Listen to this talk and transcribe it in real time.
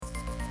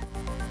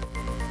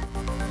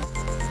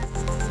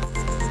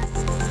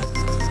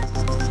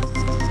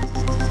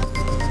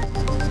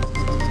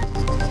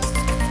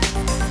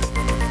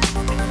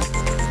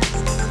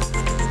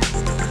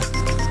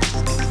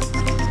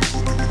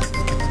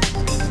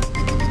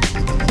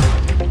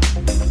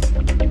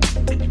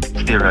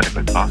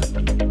theoretically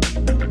possible.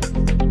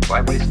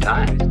 Why waste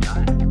time?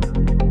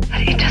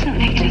 But it doesn't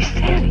make any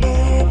sense.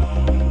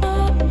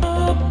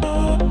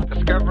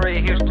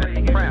 Discovery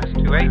Houston, press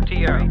to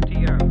ATO.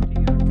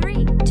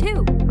 3,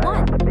 2,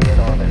 1.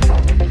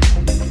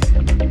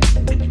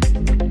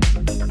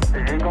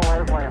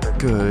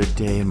 Good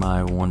day,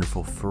 my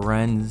wonderful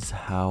friends.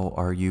 How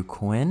are you,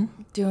 Quinn?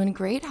 Doing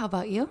great. How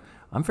about you?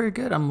 I'm very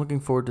good. I'm looking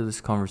forward to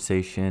this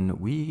conversation.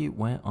 We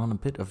went on a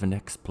bit of an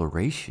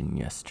exploration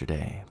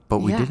yesterday, but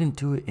we didn't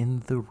do it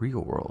in the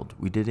real world.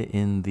 We did it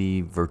in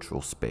the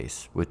virtual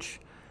space, which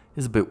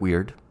is a bit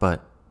weird,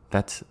 but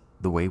that's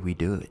the way we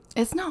do it.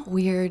 It's not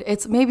weird.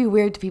 It's maybe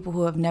weird to people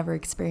who have never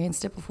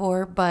experienced it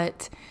before,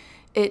 but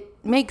it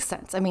makes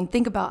sense. I mean,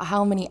 think about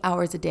how many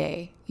hours a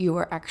day you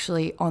are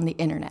actually on the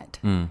internet.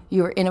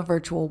 You are in a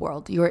virtual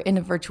world. You are in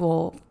a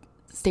virtual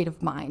state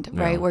of mind,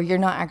 right? Where you're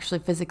not actually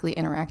physically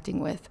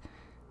interacting with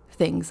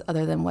things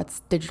other than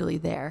what's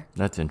digitally there.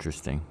 That's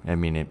interesting. I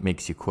mean, it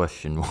makes you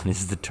question what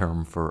is the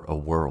term for a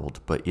world.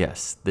 But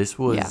yes, this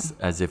was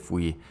as if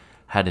we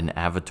had an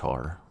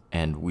avatar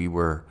and we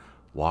were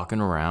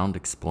walking around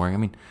exploring. I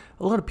mean,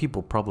 a lot of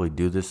people probably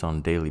do this on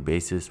a daily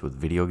basis with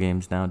video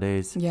games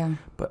nowadays. Yeah.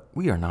 But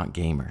we are not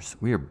gamers.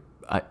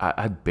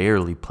 I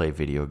barely play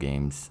video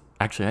games.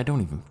 Actually, I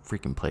don't even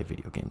freaking play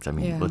video games. I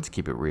mean, let's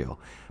keep it real.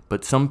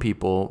 But some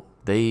people,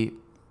 there's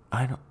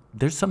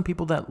some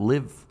people that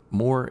live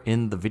more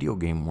in the video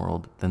game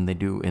world than they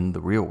do in the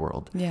real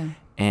world. Yeah.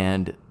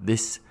 And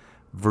this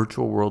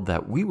virtual world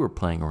that we were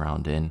playing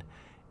around in,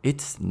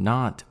 it's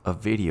not a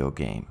video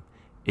game.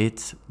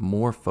 It's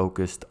more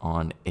focused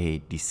on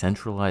a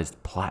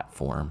decentralized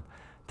platform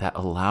that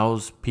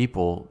allows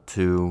people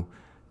to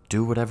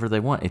do whatever they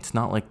want. It's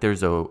not like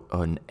there's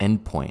an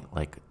endpoint,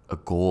 like a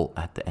goal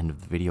at the end of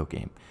the video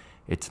game.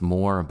 It's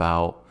more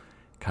about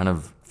kind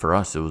of, for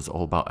us, it was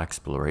all about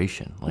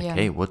exploration. Like,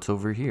 hey, what's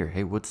over here?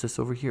 Hey, what's this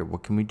over here?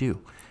 What can we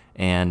do?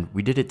 And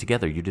we did it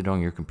together. You did it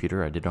on your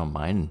computer. I did it on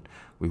mine. And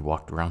we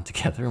walked around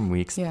together and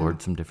we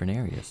explored some different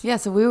areas. Yeah,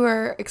 so we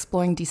were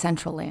exploring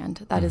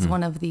Decentraland. That is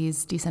one of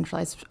these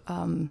decentralized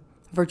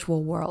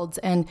virtual worlds.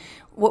 And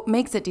what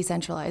makes it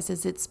decentralized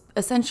is it's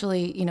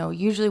essentially,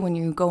 usually when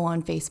you go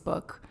on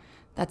Facebook,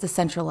 that's a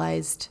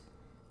centralized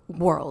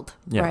world,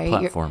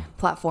 right?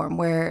 Platform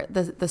where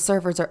the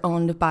servers are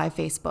owned by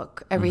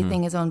Facebook.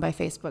 Everything is owned by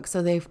Facebook.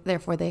 So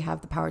therefore they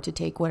have the power to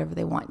take whatever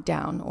they want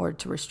down or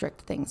to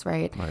restrict things,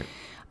 right?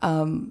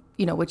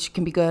 Which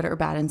can be good or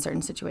bad in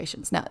certain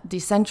situations. Now,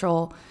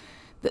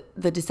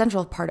 the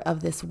decentral part of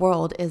this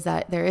world is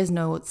that there is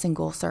no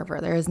single server.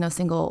 There is no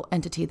single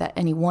entity that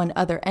any one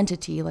other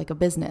entity, like a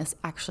business,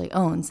 actually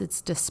owns.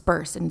 It's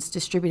dispersed and it's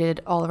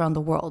distributed all around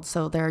the world.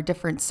 So there are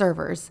different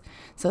servers.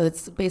 So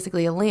it's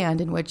basically a land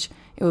in which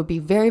it would be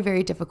very,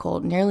 very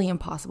difficult, nearly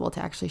impossible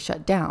to actually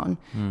shut down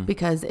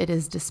because it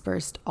is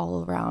dispersed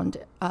all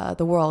around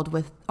the world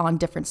on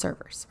different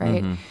servers,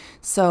 right?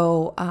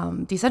 So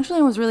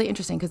Decentraland was really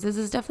interesting because this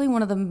is definitely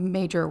one of the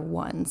major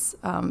ones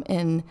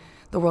in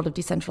the world of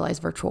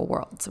decentralized virtual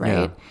worlds,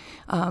 right?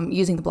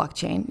 Using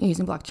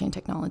blockchain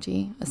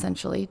technology,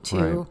 essentially,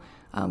 to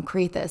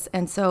create this.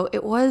 And so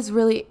it was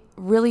really,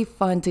 really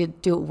fun to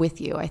do it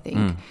with you, I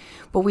think.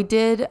 But we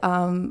did,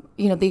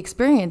 the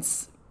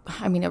experience,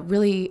 I mean, it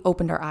really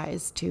opened our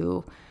eyes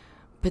to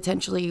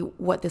potentially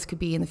what this could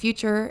be in the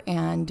future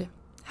and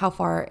how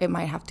far it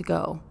might have to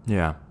go.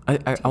 Yeah.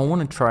 I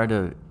want to try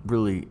to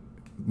really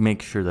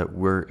make sure that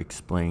we're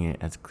explaining it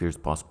as clear as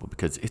possible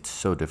because it's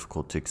so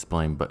difficult to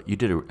explain, but you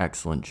did an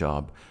excellent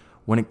job.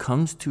 When it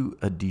comes to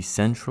a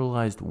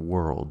decentralized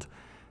world,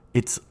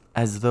 it's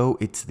as though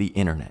it's the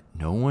internet.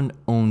 No one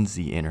owns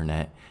the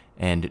internet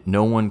and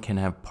no one can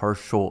have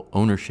partial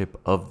ownership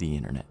of the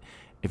internet.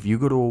 If you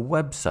go to a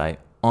website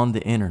on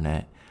the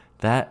internet,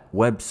 that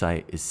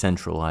website is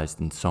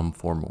centralized in some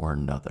form or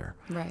another.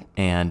 Right.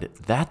 And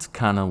that's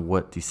kind of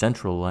what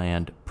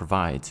Decentraland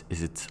provides,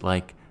 is it's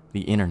like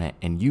the internet,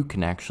 and you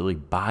can actually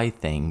buy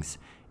things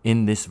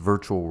in this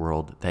virtual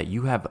world that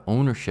you have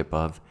ownership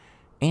of,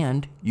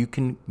 and you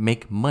can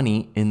make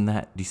money in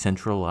that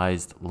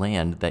decentralized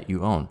land that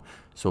you own.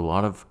 So a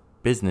lot of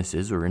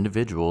businesses or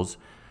individuals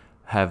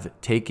have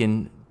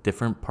taken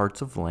different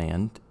parts of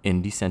land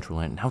in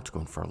Decentraland, and now it's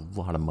going for a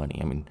lot of money.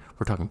 I mean,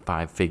 we're talking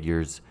 5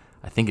 figures.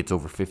 I think it's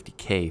over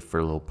 $50K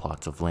for little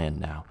plots of land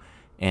now.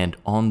 And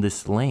on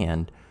this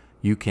land,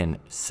 you can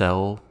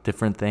sell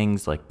different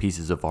things like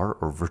pieces of art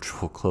or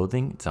virtual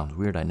clothing. It sounds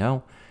weird, I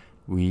know.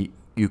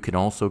 You can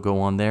also go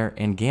on there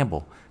and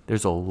gamble.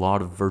 There's a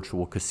lot of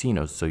virtual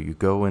casinos. So you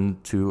go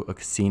into a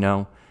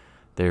casino,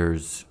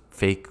 there's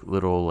fake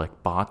little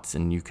like bots,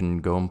 and you can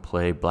go and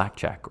play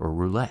blackjack or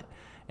roulette.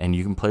 And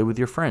you can play with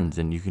your friends.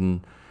 And you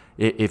can,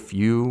 if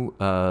you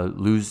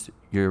lose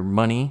your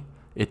money,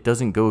 it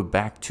doesn't go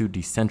back to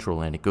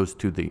Decentraland. It goes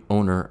to the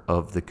owner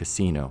of the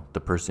casino,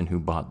 the person who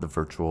bought the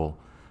virtual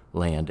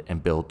land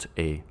and built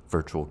a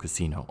virtual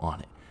casino on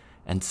it.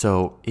 And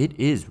so it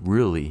is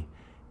really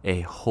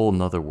a whole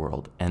nother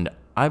world. And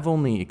I've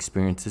only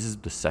experienced, this is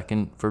the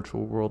second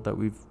virtual world that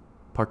we've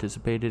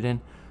participated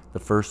in. The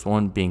first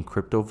one being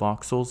Crypto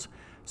Voxels.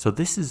 So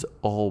this is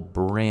all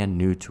brand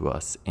new to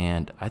us,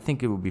 and I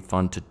think it would be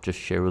fun to just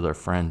share with our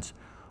friends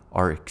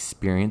our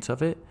experience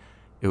of it.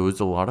 It was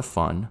a lot of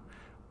fun,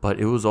 but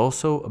it was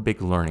also a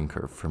big learning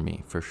curve for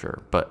me, for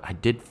sure. But I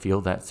did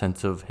feel that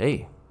sense of,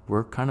 hey,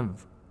 we're kind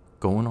of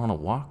going on a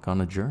walk, on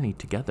a journey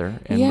together,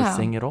 and we're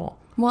seeing it all.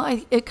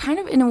 Well, it kind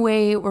of, in a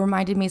way,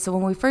 reminded me. So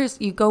when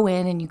you go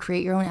in and you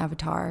create your own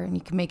avatar, and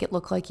you can make it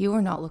look like you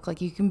or not look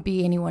like you. You can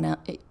be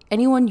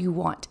anyone you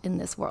want in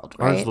this world,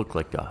 right? Ours look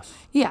like us.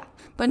 Yeah,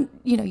 but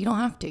you don't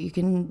have to. You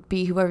can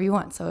be whoever you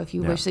want. So if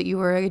you wish that you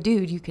were a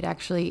dude, you could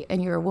actually,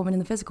 and you're a woman in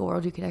the physical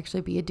world, you could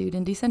actually be a dude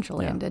in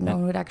Decentraland, and no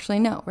one would actually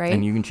know, right?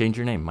 And you can change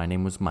your name. My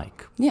name was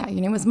Mike. Yeah,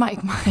 your name was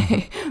Mike.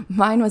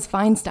 Mine was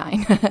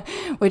Feinstein,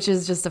 which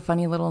is just a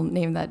funny little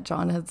name that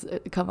John has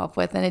come up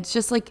with. And it's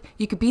just like,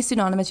 you could be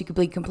pseudonymous, you could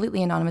be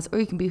completely anonymous, or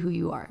you can be who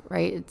you are,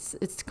 right?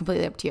 It's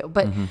completely up to you.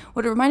 But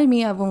what it reminded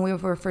me of when we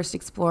were first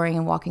exploring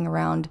and walking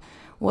around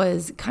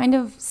was kind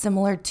of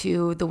similar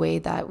to the way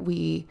that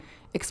we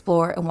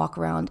explore and walk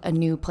around a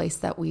new place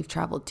that we've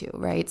traveled to,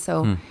 right?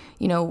 So,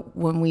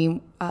 when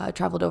we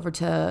traveled over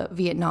to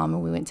Vietnam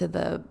and we went to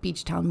the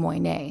beach town Moi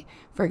Ne,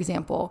 for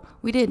example,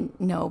 we didn't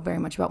know very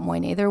much about Moi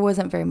Ne. There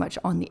wasn't very much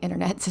on the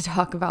internet to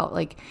talk about.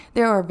 Like,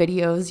 there are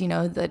videos,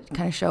 that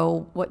kind of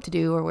show what to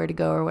do or where to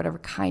go or whatever,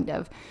 kind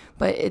of.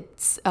 But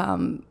it's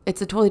a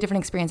totally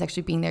different experience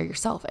actually being there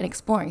yourself and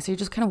exploring. So you're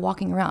just kind of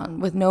walking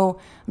around with I'm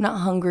not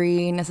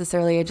hungry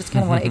necessarily. I just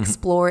kind of want to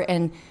explore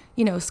and,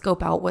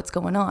 scope out what's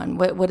going on.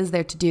 What is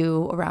there to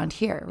do around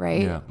here,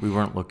 right? Yeah, we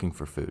weren't looking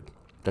for food.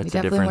 That's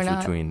the difference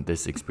between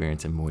this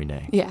experience and Moi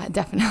Ne. Yeah,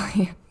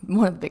 definitely.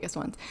 One of the biggest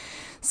ones.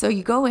 So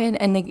you go in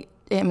and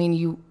when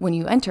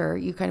you enter,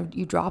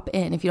 you drop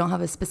in. If you don't have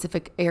a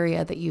specific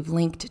area that you've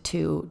linked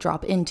to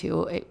drop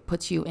into, it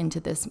puts you into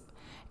this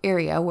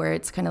area where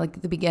it's kind of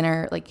like the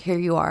beginner, like, here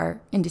you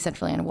are in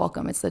Decentraland,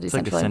 welcome. It's the Decentraland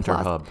like a center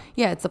Plaza. hub.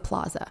 Yeah, it's a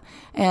plaza.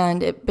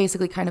 And it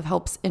basically kind of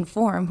helps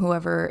inform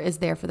whoever is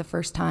there for the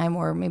first time,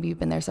 or maybe you've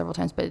been there several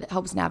times, but it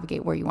helps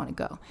navigate where you want to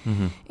go.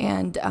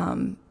 And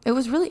it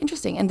was really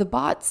interesting. And the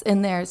bots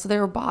in there, so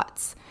there are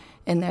bots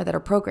in there that are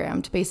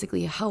programmed to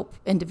basically help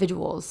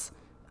individuals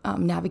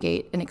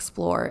navigate and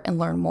explore and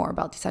learn more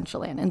about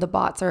Decentraland. And the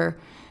bots are,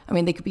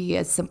 they could be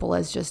as simple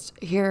as just,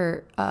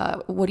 here,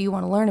 what do you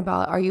want to learn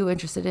about? Are you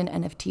interested in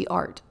NFT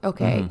art?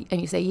 Okay. And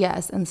you say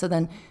yes. And so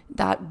then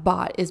that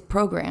bot is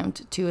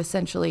programmed to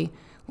essentially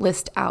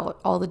list out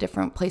all the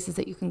different places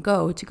that you can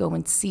go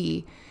and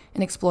see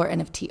and explore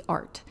NFT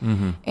art.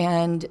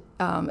 And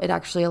it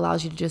actually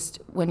allows you to just,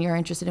 when you're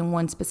interested in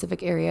one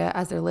specific area,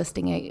 as they're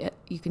listing it,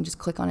 you can just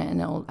click on it and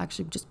it'll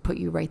actually just put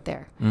you right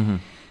there.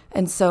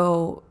 And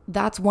so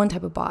that's one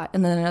type of bot.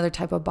 And then another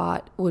type of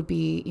bot would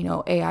be,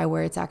 AI,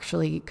 where it's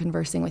actually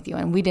conversing with you.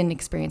 And we didn't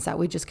experience that.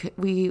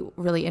 We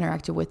really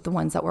interacted with the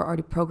ones that were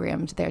already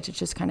programmed there to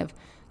just kind of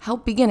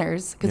help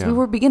beginners, because we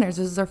were beginners.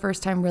 This is our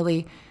first time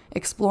really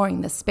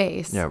exploring this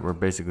space. Yeah, we're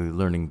basically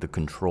learning the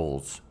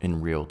controls in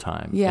real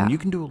time. Yeah. And you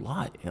can do a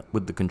lot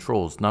with the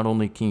controls. Not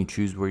only can you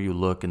choose where you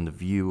look and the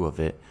view of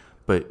it,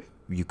 but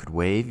you could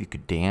wave, you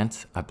could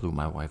dance. I blew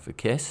my wife a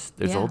kiss.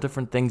 There's all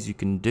different things you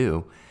can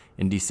do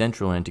in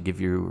Decentraland to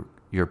give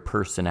your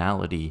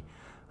personality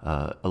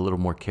a little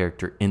more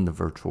character in the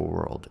virtual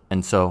world.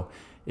 And so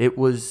it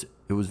was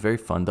very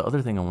fun. The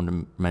other thing I want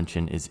to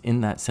mention is in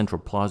that central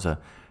plaza,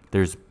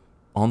 there's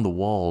on the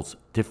walls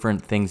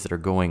different things that are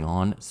going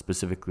on,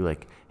 specifically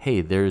like,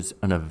 hey, there's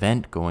an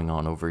event going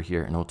on over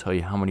here, and it'll tell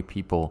you how many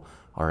people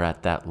are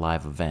at that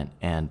live event.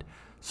 And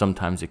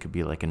sometimes it could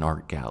be like an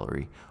art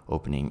gallery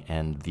opening,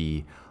 and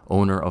the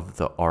owner of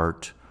the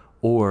art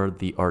or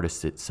the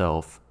artist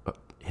itself,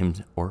 him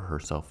or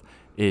herself,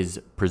 is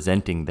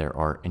presenting their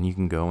art, and you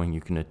can go and you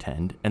can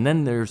attend. And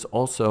then there's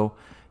also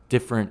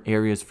different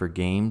areas for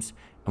games.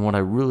 And what I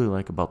really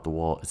like about the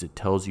wall is it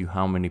tells you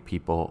how many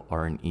people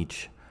are in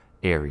each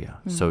area.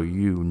 So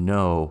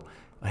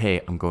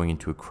hey, I'm going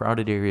into a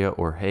crowded area,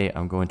 or hey,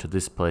 I'm going to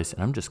this place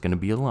and I'm just going to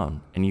be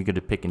alone. And you get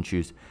to pick and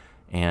choose.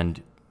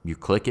 And you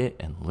click it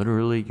and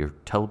literally you're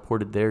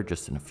teleported there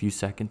just in a few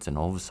seconds, and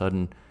all of a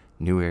sudden,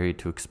 new area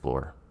to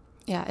explore.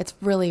 Yeah, it's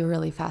really,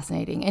 really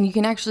fascinating. And you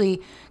can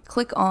actually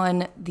click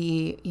on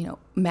the,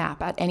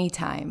 map at any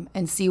time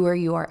and see where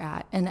you are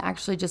at, and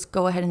actually just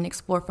go ahead and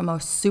explore from a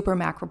super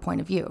macro point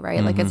of view,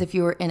 right? Like as if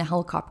you were in a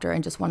helicopter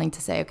and just wanting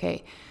to say,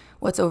 okay,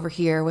 what's over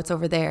here? What's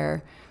over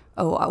there?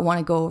 Oh, I want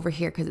to go over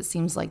here because it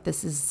seems like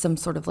this is some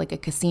sort of like a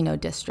casino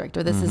district,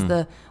 or this is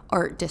the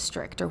art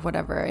district or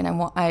whatever. And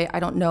I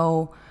don't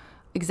know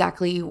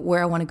exactly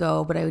where I want to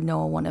go, but I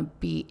know I want to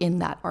be in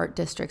that art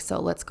district. So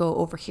let's go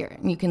over here.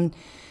 And you can,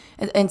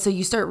 and so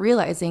you start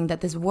realizing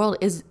that this world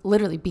is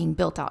literally being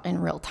built out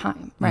in real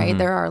time, right?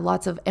 There are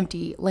lots of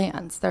empty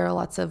lands. There are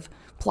lots of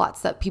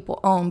plots that people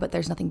own, but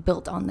there's nothing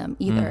built on them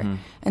either.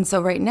 And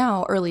so right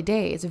now, early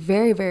days,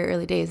 very, very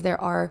early days, there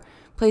are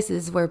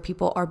places where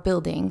people are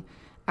building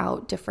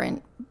out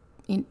different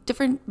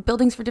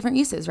buildings for different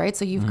uses, right?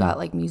 So you've got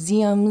like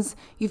museums,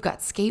 you've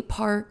got skate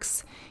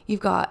parks, you've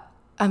got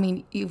I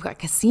mean, you've got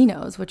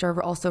casinos, which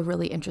are also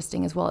really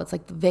interesting as well. It's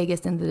like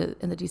Vegas in the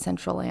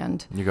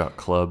Decentraland. You got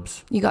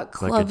clubs. You got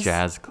clubs. Like a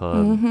jazz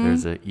club.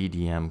 There's a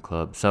EDM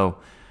club. So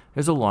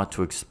there's a lot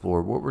to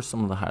explore. What were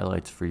some of the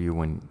highlights for you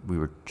when we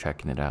were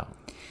checking it out?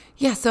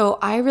 Yeah, so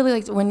I really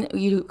liked when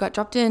you got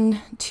dropped in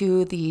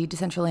to the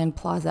Decentraland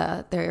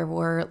Plaza. There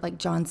were, like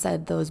John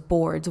said, those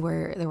boards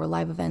where there were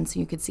live events and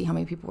you could see how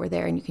many people were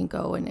there and you can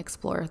go and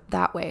explore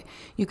that way.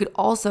 You could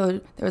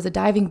also, there was a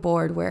diving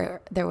board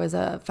where there was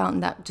a fountain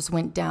that just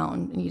went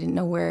down and you didn't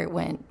know where it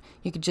went.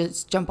 You could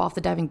just jump off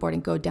the diving board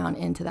and go down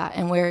into that.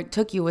 And where it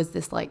took you was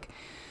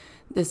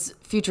this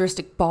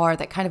futuristic bar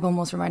that kind of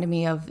almost reminded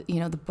me of,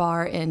 the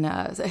bar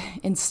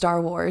in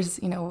Star Wars,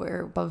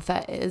 where Boba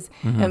Fett is,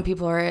 and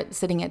people are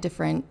sitting at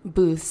different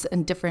booths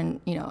and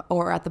different,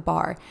 or at the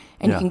bar,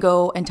 and you can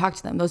go and talk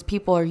to them. Those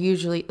people are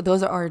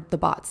those are the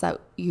bots that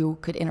you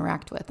could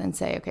interact with and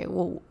say, okay,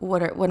 well,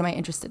 what am I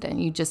interested in?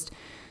 You just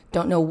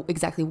don't know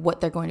exactly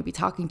what they're going to be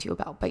talking to you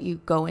about, but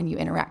you go and you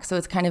interact. So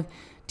it's kind of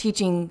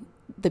teaching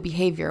the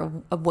behavior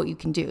of what you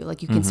can do.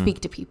 Like you can speak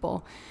to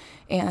people.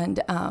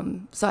 And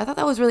so I thought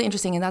that was really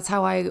interesting. And that's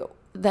how I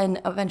then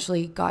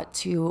eventually got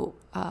to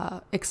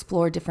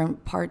explore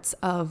different parts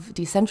of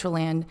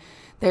Decentraland.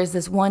 There's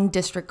this one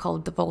district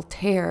called the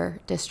Voltaire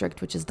district,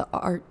 which is the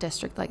art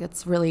district. Like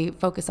it's really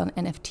focused on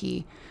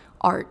NFT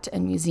art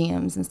and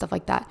museums and stuff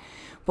like that.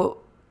 But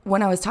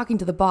when I was talking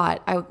to the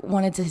bot, I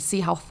wanted to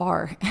see how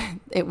far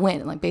it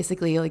went. Like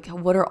basically, like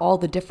what are all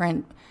the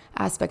different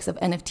aspects of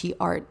NFT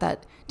art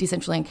that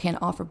Decentraland can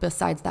offer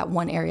besides that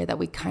one area that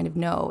we kind of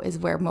know is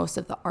where most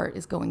of the art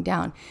is going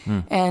down.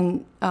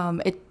 And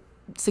it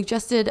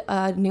suggested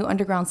a new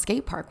underground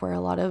skate park where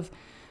a lot of,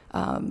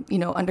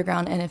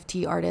 underground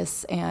NFT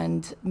artists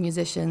and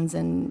musicians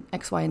and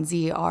X, Y, and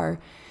Z are.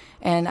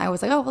 And I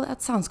was like, oh, well,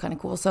 that sounds kind of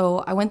cool. So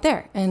I went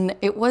there and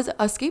it was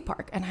a skate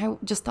park. And I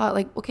just thought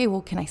like, okay,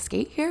 well, can I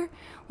skate here?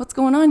 What's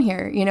going on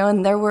here?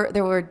 And there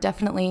were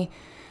definitely,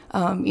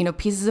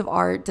 pieces of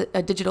art,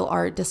 digital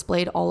art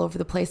displayed all over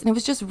the place. And it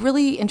was just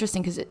really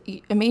interesting because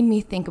it made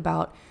me think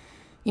about,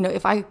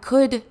 if I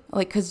could,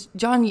 because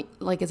John,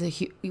 was a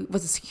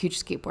huge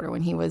skateboarder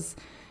when he was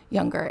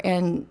younger.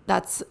 And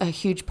that's a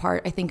huge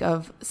part, I think,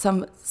 of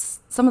some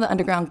of the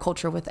underground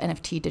culture with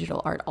NFT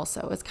digital art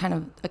also. It's kind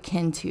of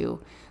akin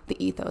to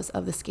the ethos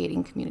of the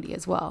skating community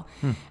as well.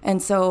 And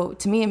so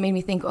to me, it made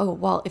me think, oh,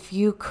 well, if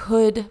you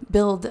could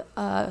build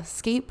a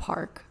skate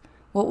park,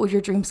 what would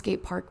your dream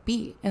skate park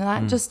be? And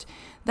that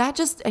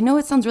just, I know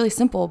it sounds really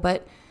simple,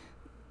 but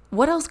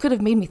what else could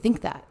have made me think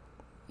that?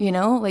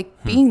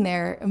 Being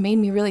there made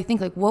me really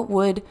think like, what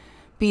would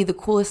be the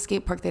coolest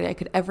skate park that I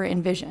could ever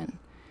envision?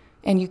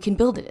 And you can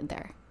build it in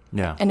there.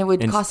 Yeah. And it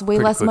would cost way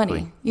less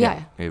money.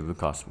 Yeah. It would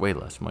cost way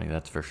less money,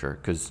 that's for sure.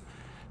 Because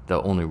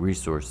the only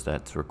resource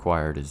that's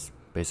required is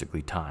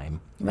basically time.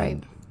 Right.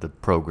 And the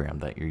program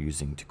that you're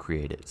using to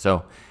create it.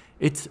 So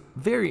it's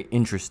very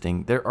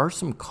interesting. There are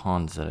some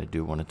cons that I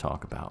do want to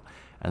talk about.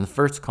 And the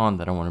first con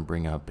that I want to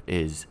bring up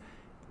is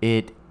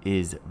it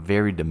is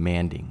very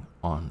demanding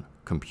on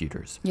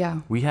computers.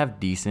 Yeah. We have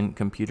decent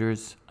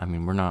computers. I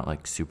mean, we're not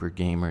like super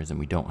gamers and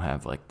we don't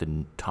have like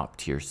the top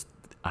tier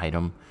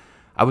item.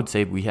 I would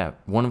say we have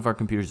one of our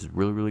computers is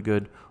really, really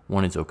good.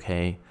 One is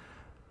okay.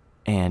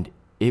 And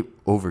it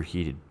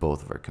overheated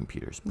both of our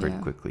computers pretty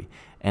quickly.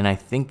 And I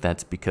think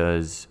that's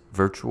because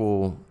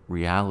virtual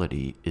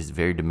reality is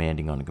very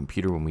demanding on a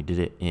computer. When we did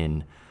it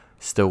in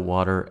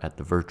Stillwater at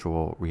the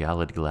virtual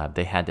reality lab,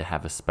 they had to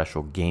have a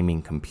special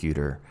gaming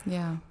computer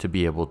to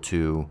be able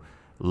to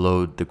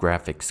load the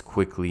graphics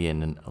quickly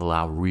and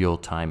allow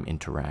real-time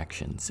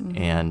interactions.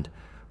 And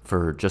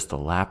for just a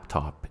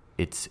laptop,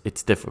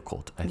 it's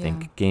difficult. I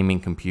think gaming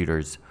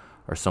computers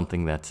are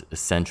something that's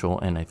essential,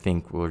 and I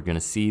think we're going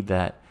to see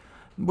that.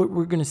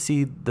 We're going to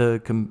see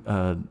the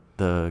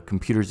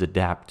computers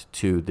adapt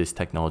to this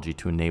technology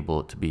to enable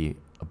it to be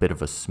a bit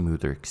of a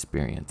smoother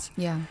experience.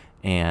 Yeah.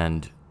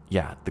 And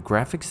the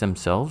graphics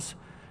themselves,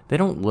 they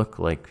don't look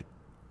like,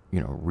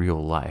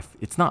 real life.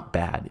 It's not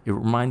bad. It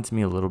reminds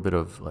me a little bit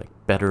of like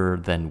Better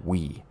Than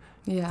We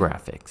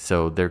graphics.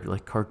 So they're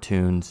like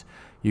cartoons.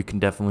 You can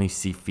definitely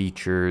see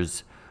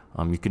features.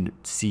 You can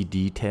see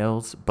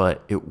details,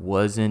 but it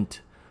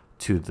wasn't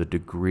to the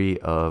degree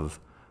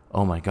of,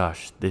 oh my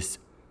gosh, this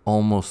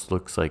almost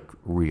looks like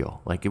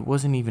real. Like it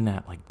wasn't even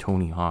at like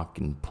Tony Hawk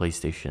and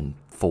PlayStation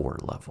 4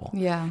 level.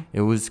 Yeah.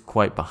 It was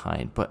quite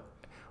behind. But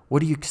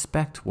what do you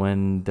expect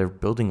when they're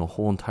building a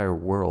whole entire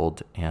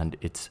world and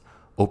it's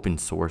open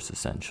source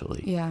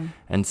essentially? Yeah.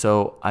 And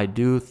so I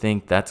do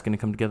think that's going to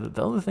come together.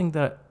 The other thing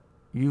that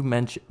you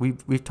mentioned,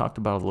 we've talked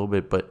about a little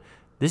bit, but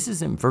this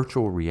isn't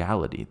virtual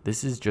reality.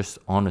 This is just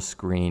on a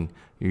screen.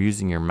 You're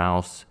using your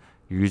mouse,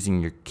 you're using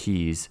your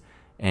keys,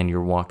 and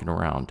you're walking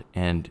around.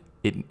 And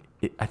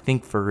I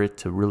think for it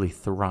to really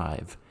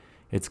thrive,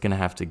 it's going to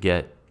have to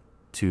get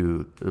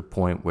to the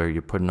point where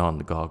you're putting on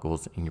the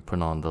goggles and you're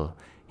putting on the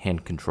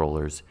hand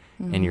controllers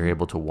and you're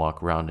able to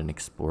walk around and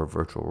explore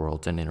virtual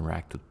worlds and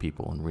interact with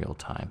people in real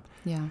time.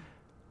 Yeah.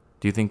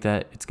 Do you think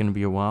that it's going to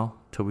be a while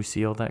till we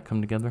see all that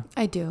come together?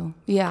 I do.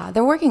 Yeah,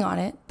 they're working on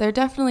it. They're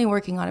definitely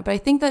working on it. But I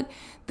think that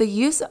the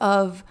use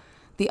of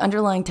the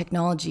underlying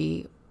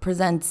technology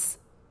presents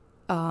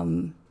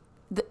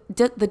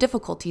the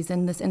difficulties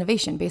in this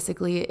innovation.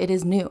 Basically, it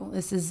is new.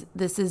 This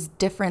is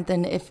different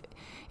than if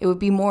it would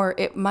be more.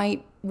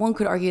 One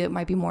could argue it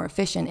might be more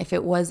efficient if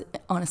it was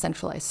on a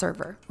centralized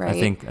server, right?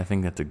 I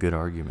think that's a good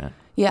argument.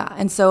 Yeah,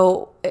 and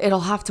so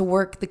it'll have to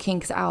work the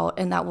kinks out,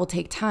 and that will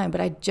take time.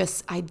 But I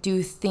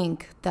do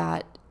think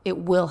that it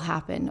will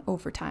happen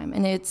over time,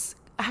 and it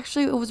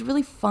was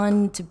really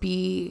fun to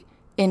be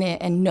in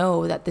it and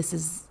know that this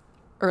is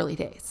early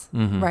days,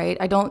 right?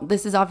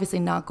 This is obviously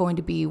not going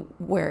to be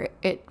where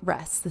it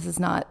rests. This is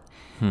not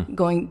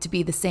going to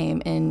be the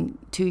same in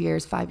 2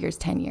 years, 5 years,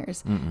 10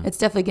 years. It's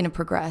definitely going to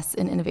progress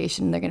in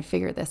innovation. They're going to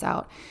figure this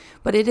out.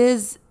 But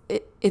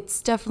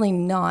it's definitely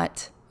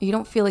not, you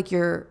don't feel like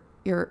you're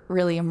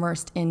really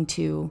immersed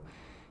into,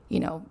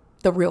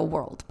 the real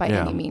world by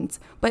any means.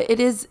 But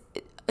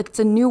it's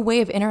a new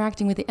way of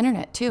interacting with the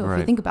internet too, if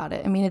you think about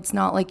it. I mean, it's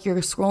not like you're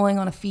scrolling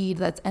on a feed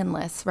that's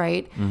endless,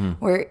 right?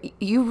 Where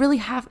you really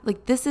have,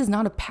 this is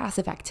not a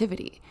passive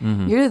activity.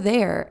 You're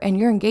there and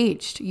you're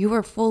engaged. You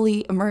are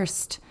fully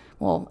immersed,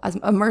 as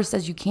immersed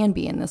as you can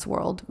be in this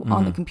world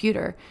on the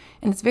computer.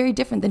 And it's very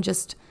different than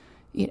just,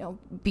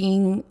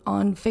 being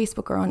on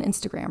Facebook or on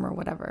Instagram or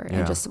whatever,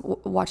 and just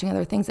watching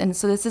other things. And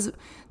so this is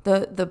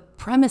the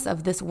premise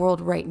of this world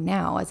right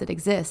now as it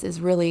exists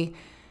is really,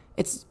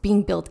 it's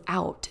being built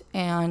out,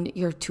 and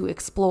you're to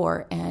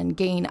explore and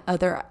gain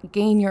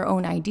your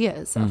own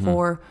ideas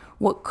for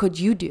what could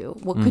you do?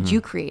 What could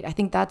you create? I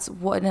think that's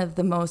one of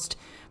the most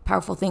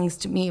powerful things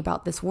to me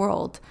about this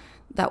world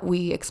that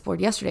we explored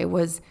yesterday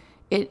was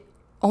it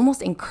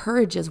almost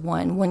encourages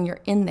one when you're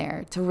in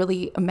there to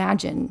really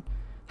imagine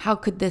how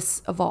could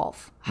this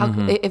evolve?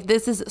 If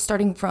this is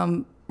starting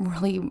from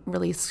really,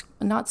 really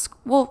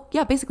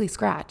basically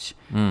scratch.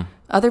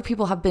 Other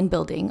people have been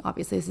building.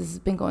 Obviously, this has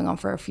been going on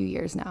for a few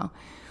years now,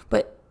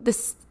 but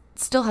this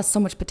still has so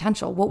much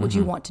potential. What would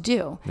you want to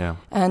do? Yeah.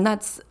 And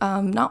that's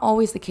not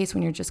always the case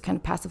when you're just kind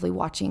of passively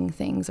watching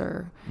things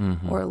or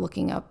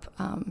looking up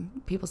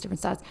people's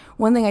different stats.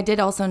 One thing I did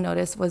also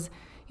notice was,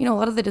 a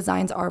lot of the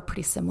designs are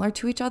pretty similar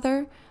to each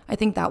other. I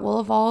think that will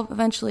evolve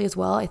eventually as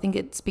well. I think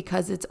it's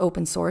because it's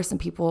open source and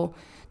people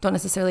don't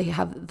necessarily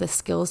have the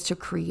skills to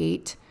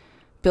create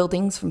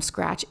buildings from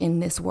scratch in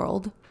this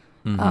world.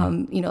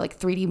 Like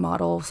 3D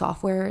model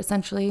software,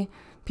 essentially.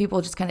 People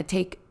just kind of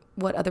take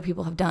what other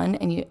people have done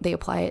and they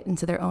apply it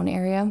into their own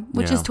area,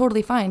 which is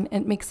totally fine.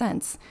 It makes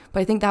sense. But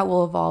I think that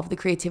will evolve the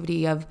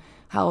creativity of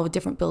how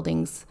different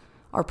buildings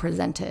are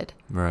presented.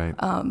 Right.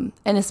 And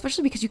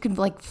especially because you can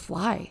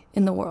fly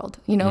in the world,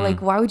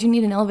 why would you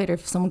need an elevator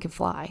if someone could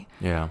fly?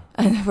 Yeah.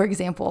 For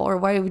example, or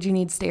why would you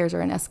need stairs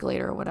or an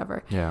escalator or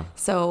whatever? Yeah.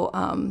 So,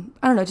 I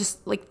don't know,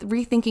 just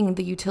rethinking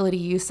the utility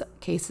use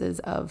cases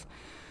of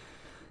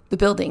the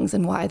buildings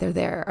and why they're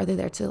there. Are they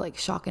there to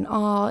shock and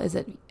awe? Is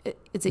it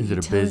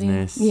utility? A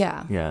business?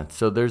 Yeah. Yeah.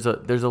 So there's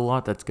a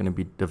lot that's going to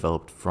be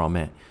developed from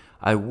it.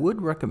 I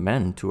would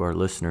recommend to our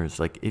listeners,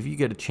 if you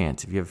get a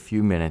chance, if you have a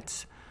few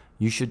minutes,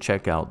 you should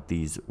check out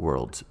these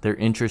worlds. They're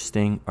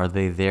interesting. Are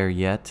they there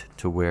yet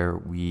to where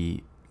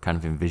we kind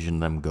of envision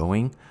them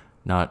going?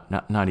 Not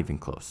even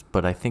close.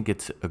 But I think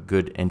it's a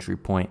good entry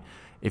point.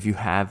 If you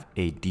have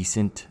a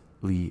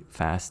decently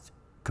fast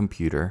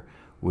computer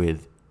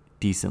with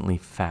decently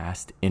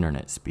fast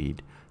internet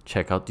speed,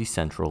 check out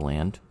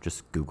Decentraland.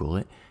 Just Google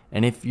it.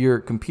 And if your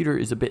computer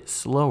is a bit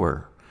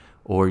slower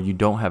or you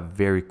don't have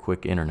very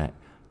quick internet,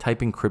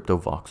 type in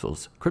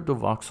CryptoVoxels.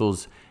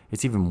 CryptoVoxels,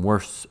 it's even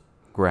worse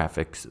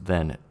graphics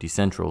than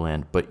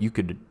Decentraland, but you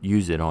could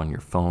use it on your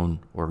phone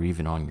or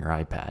even on your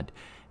iPad,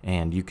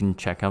 and you can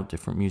check out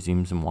different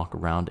museums and walk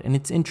around, and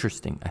it's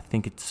interesting. I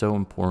think it's so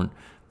important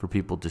for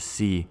people to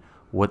see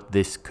what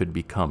this could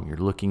become. You're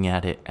looking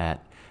at it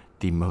at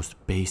the most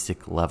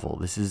basic level.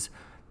 This is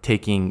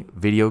taking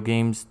video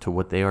games to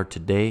what they are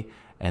today,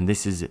 and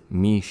this is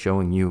me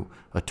showing you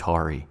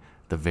Atari,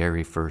 the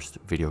very first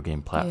video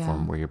game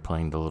platform where you're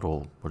playing the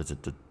little,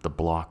 the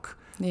block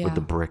with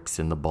the bricks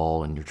and the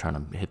ball, and you're trying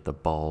to hit the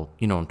ball.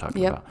 You know what I'm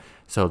talking about.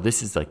 So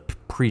this is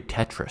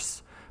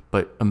pre-Tetris,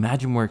 but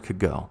imagine where it could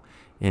go.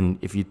 And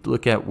if you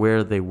look at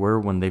where they were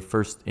when they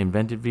first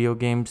invented video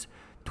games,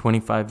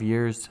 25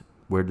 years,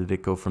 where did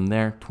it go from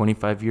there?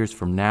 25 years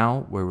from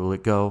now, where will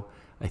it go?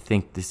 I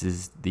think this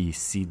is the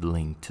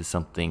seedling to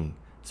something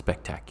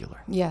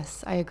spectacular.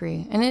 Yes, I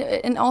agree.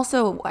 And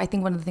also, I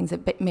think one of the things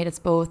that made us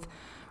both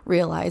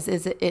realize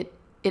is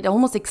it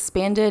almost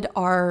expanded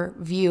our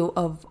view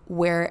of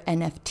where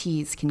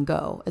NFTs can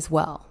go as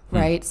well,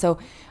 right? So,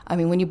 I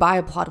mean, when you buy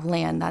a plot of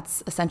land,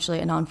 that's essentially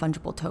a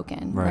non-fungible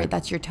token, right?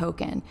 That's your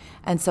token.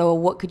 And so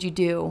what could you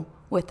do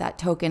with that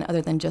token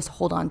other than just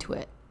hold on to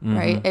it,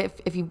 right?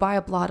 If you buy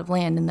a plot of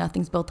land and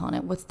nothing's built on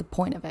it, what's the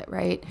point of it,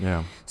 right?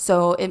 Yeah.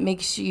 So it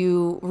makes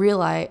you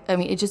realize, I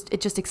mean, it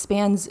just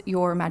expands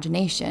your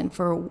imagination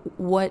for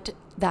what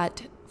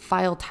that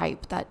file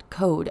type, that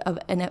code of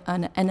an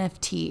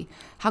NFT,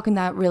 how can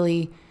that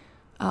really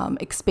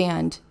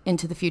expand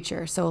into the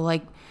future. So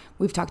like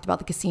we've talked about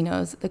the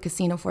casinos. The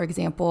casino, for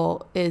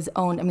example, is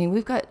owned. I mean,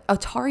 we've got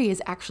Atari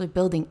is actually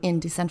building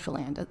in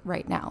Decentraland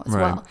right now as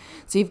well.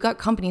 So you've got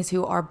companies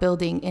who are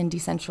building in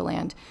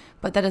Decentraland,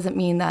 but that doesn't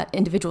mean that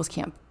individuals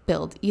can't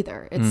build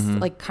either. It's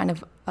like kind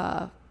of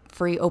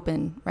free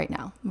open right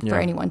now for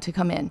anyone to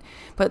come in.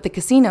 But the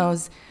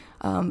casinos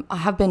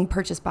have been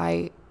purchased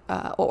by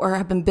or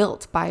have been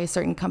built by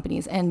certain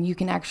companies, and you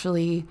can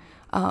actually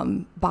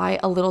buy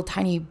a little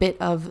tiny bit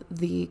of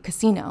the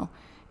casino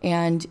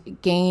and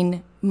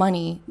gain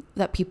money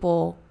that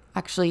people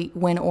actually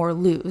win or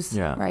lose,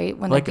 right?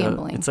 When like they're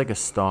gambling. It's like a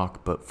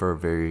stock, but for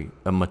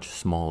a much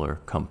smaller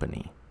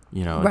company.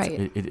 You know,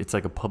 it's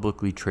like a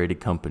publicly traded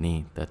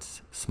company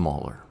that's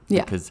smaller.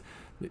 Yeah. Because,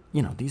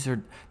 you know,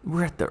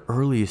 we're at the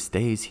earliest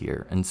days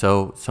here. And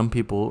so some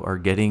people are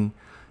getting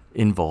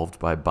involved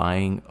by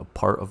buying a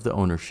part of the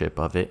ownership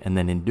of it. And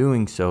then in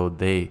doing so,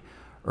 they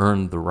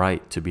earn the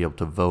right to be able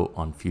to vote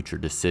on future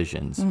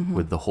decisions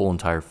with the whole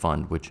entire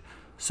fund, which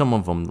some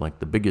of them, like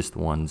the biggest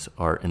ones,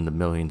 are in the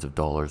millions of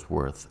dollars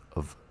worth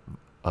of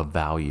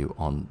value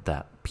on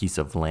that piece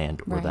of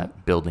land or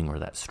that building or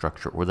that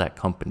structure or that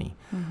company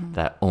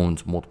that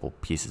owns multiple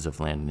pieces of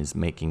land and is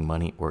making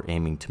money or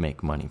aiming to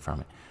make money from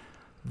it.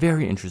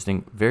 Very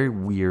interesting, very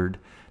weird.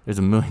 There's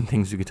a million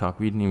things we could talk.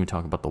 We didn't even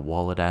talk about the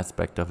wallet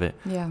aspect of it.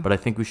 Yeah. But I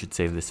think we should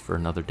save this for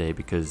another day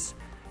because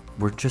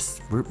we're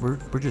just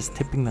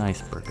tipping the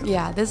iceberg.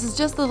 Yeah, this is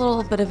just a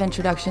little bit of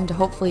introduction to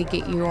hopefully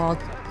get you all,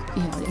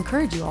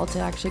 encourage you all to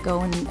actually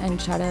go and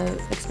try to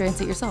experience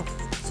it yourself.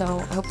 So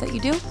I hope that you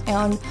do,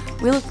 and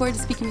we look forward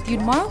to speaking with you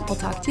tomorrow. We'll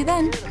talk to you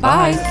then.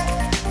 Bye.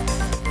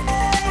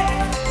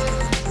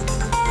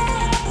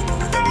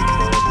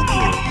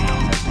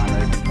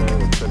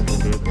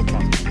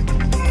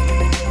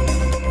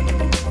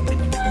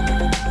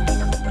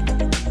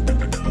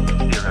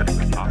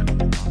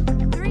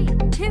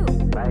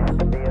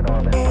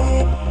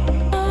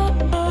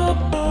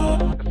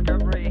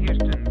 Discovery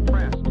Houston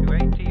Press to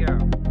ATO.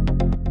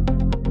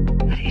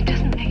 But it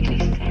doesn't make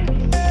any sense.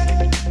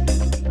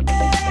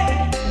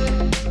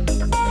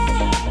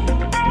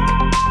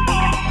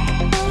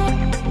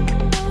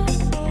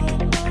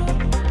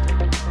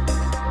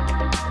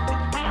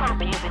 We hope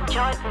you've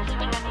enjoyed this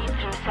journey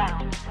through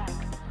sound.